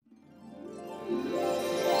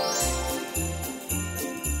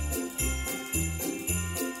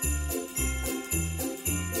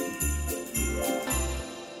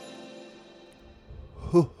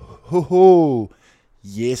ho.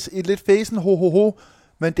 Yes, et lidt fæsen ho,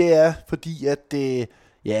 men det er fordi, at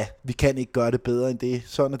vi kan ikke gøre det bedre end det.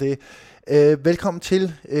 Sådan er det. Velkommen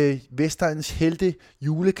til Vestegnens Helte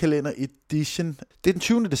julekalender edition. Det er den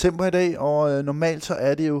 20. december i dag, og normalt så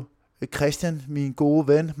er det jo Christian, min gode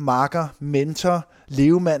ven, makker, mentor,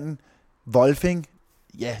 levemanden, Wolfing,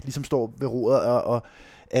 ligesom står ved roret og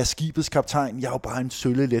er skibets kaptajn. Jeg er jo bare en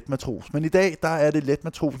sølle letmatros. Men i dag, der er det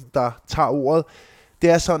letmatrosen, der tager ordet. Det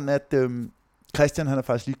er sådan, at Christian, han er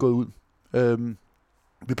faktisk lige gået ud.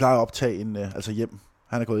 Vi plejer at optage hjem.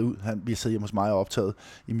 Han er gået ud. Vi har siddet hjemme hos mig og optaget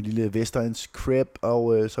i min lille Vestegns crib,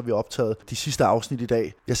 og så har vi optaget de sidste afsnit i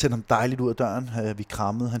dag. Jeg sendte ham dejligt ud af døren. Vi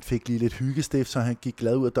krammede. Han fik lige lidt hyggestift, så han gik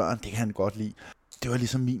glad ud af døren. Det kan han godt lide. Det var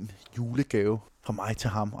ligesom min julegave fra mig til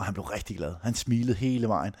ham, og han blev rigtig glad. Han smilede hele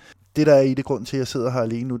vejen. Det der er i det grund til, at jeg sidder her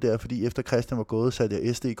alene nu, det er, fordi efter Christian var gået, satte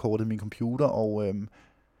jeg SD-kortet i min computer, og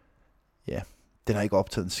den har ikke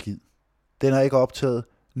optaget en skid. Den har ikke optaget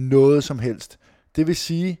noget som helst. Det vil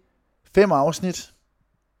sige, 5 afsnit,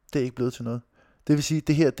 det er ikke blevet til noget. Det vil sige,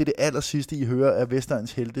 det her, det er det aller sidste, I hører af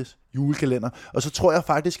Vestegnens Heltes julekalender. Og så tror jeg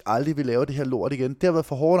faktisk aldrig, vi laver det her lort igen. Det har været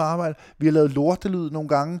for hårdt arbejde. Vi har lavet lortelyd nogle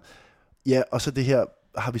gange. Ja, og så det her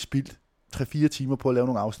har vi spildt 3-4 timer på at lave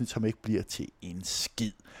nogle afsnit, som ikke bliver til en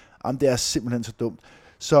skid. Jamen, det er simpelthen så dumt.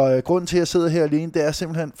 Så grunden til, at jeg sidder her alene, det er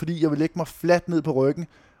simpelthen, fordi jeg vil lægge mig fladt ned på ryggen.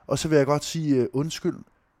 Og så vil jeg godt sige undskyld.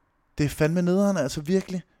 Det er fandme nederen, altså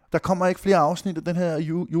virkelig. Der kommer ikke flere afsnit af den her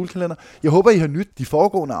julekalender. Jeg håber, I har nyt de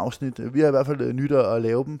foregående afsnit. Vi har i hvert fald nyt at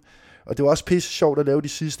lave dem. Og det var også pisse sjovt at lave de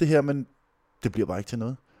sidste her, men det bliver bare ikke til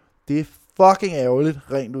noget. Det er fucking ærgerligt,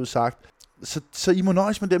 rent ud sagt. Så I må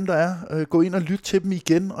nøjes med dem, der er. Gå ind og lyt til dem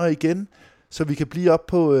igen og igen, så vi kan blive op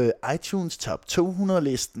på iTunes Top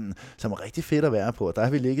 200-listen, som er rigtig fedt at være på. Der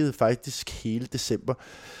har vi ligget faktisk hele december.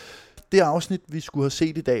 Det afsnit, vi skulle have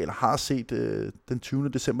set i dag, eller har set den 20.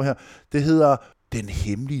 december her, det hedder Den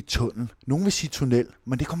Hemmelige Tunnel. Nogen vil sige tunnel,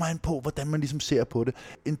 men det kommer an på, hvordan man ligesom ser på det.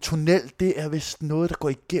 En tunnel, det er vist noget, der går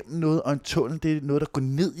igennem noget, og en tunnel, det er noget, der går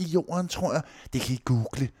ned i jorden, tror jeg. Det kan I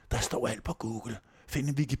google. Der står alt på Google. Find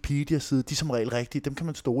en Wikipedia-side, de er som regel rigtige, dem kan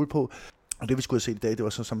man stole på. Og det vi skulle have set i dag, det var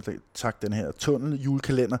så som sagt den her tunnel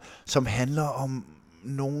julekalender, som handler om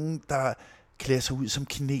nogen, der klæder sig ud som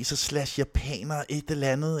kineser / japaner, et eller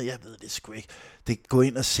andet, jeg ved det sgu ikke. Det gå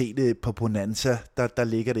ind og se det på Bonanza, der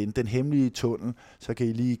ligger det inde, Den Hemmelige Tunnel, så kan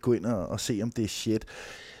I lige gå ind og se, om det er shit.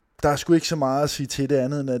 Der er sgu ikke så meget at sige til det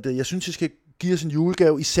andet, end at jeg synes, I skal give os en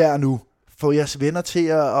julegave, især nu. Få jeres venner til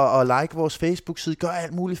at like vores Facebook-side, gør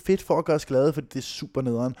alt muligt fedt for at gøre os glade, for det er super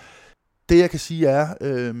nederen. Det jeg kan sige er,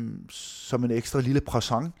 som en ekstra lille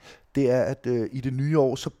present, det er, at i det nye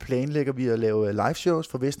år, så planlægger vi at lave live shows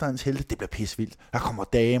for Vestegnens Helte. Det bliver pissevildt. Der kommer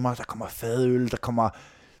damer, der kommer fadøl, der kommer,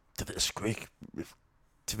 det ved jeg sgu ikke,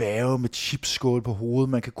 dværge med chipskål på hovedet,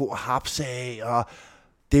 man kan gå og hapse af, og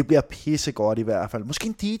det bliver pissegodt i hvert fald. Måske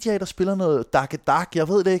en DJ, der spiller noget dak, jeg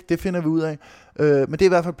ved det ikke, det finder vi ud af. Men det er i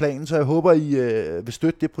hvert fald planen, så jeg håber, I vil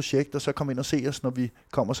støtte det projekt, og så komme ind og se os, når vi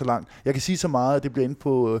kommer så langt. Jeg kan sige så meget, at det bliver inde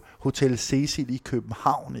på Hotel Cecil i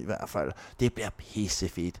København i hvert fald. Det bliver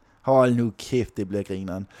pissefedt. Hold nu kæft, det bliver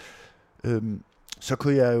grineren. Så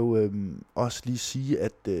kunne jeg jo også lige sige,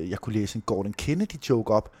 at jeg kunne læse en Gordon Kennedy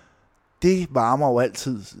joke op. Det varmer jo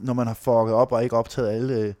altid, når man har fucket op og ikke optaget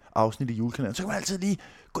alle afsnit i julekalenderen. Så kan man altid lige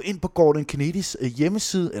gå ind på Gordon Kennedys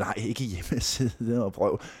hjemmeside, eller nej, ikke hjemmeside, det er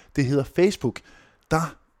prøv. Det hedder Facebook.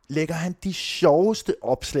 Der lægger han de sjoveste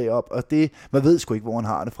opslag op, og det, man ved sgu ikke, hvor han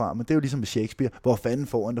har det fra, men det er jo ligesom med Shakespeare. Hvor fanden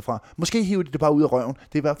får han det fra? Måske hiver de det bare ud af røven.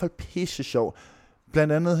 Det er i hvert fald pisse sjovt.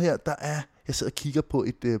 Blandt andet her, jeg sidder og kigger på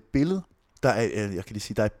et billede. Jeg kan lige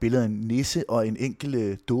sige, der er et billede af en nisse og en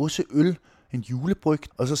enkelt dåse øl, en julebryg,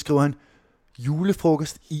 og så skriver han,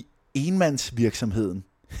 julefrokost i enmandsvirksomheden.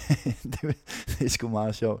 det er sgu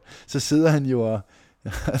meget sjovt. Så sidder han jo og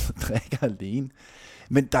drikker alene.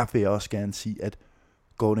 Men der vil jeg også gerne sige, at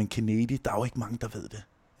Gordon Kennedy, der er jo ikke mange, der ved det.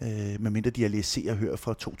 Medmindre de har læst Se og Hør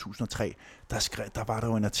fra 2003, der var der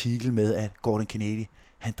jo en artikel med, at Gordon Kennedy,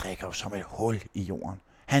 han drikker jo som et hul i jorden.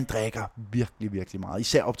 Han drikker virkelig, virkelig meget.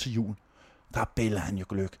 Især op til jul. Der bæller han jo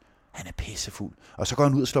gløgg. Han er pissefuld. Og så går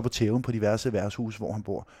han ud og slår på tæven på diverse værtshuse, hvor han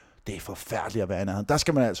bor. Det er forfærdeligt at være nærheden. Der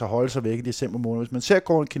skal man altså holde sig væk i december måned. Hvis man ser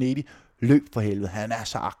Gordon Kennedy, løb for helvede. Han er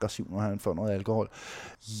så aggressiv, når han får noget alkohol.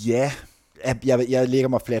 Ja, jeg lægger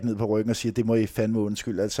mig fladt ned på ryggen og siger, det må I fandme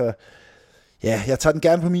undskylde. Altså, ja, jeg tager den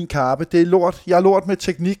gerne på min kappe. Det er lort. Jeg er lort med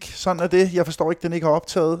teknik. Sådan er det. Jeg forstår ikke, den ikke har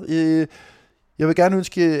optaget. Jeg vil gerne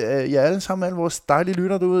ønske jer alle sammen, alle vores dejlige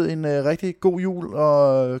lytter derude, en rigtig god jul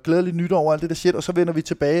og glædelig nytår og alt det der shit. Og så vender vi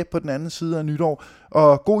tilbage på den anden side af nytår.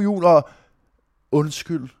 Og god jul og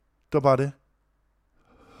undskyld. Det var bare det.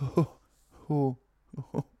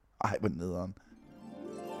 Ej, hvor nederen.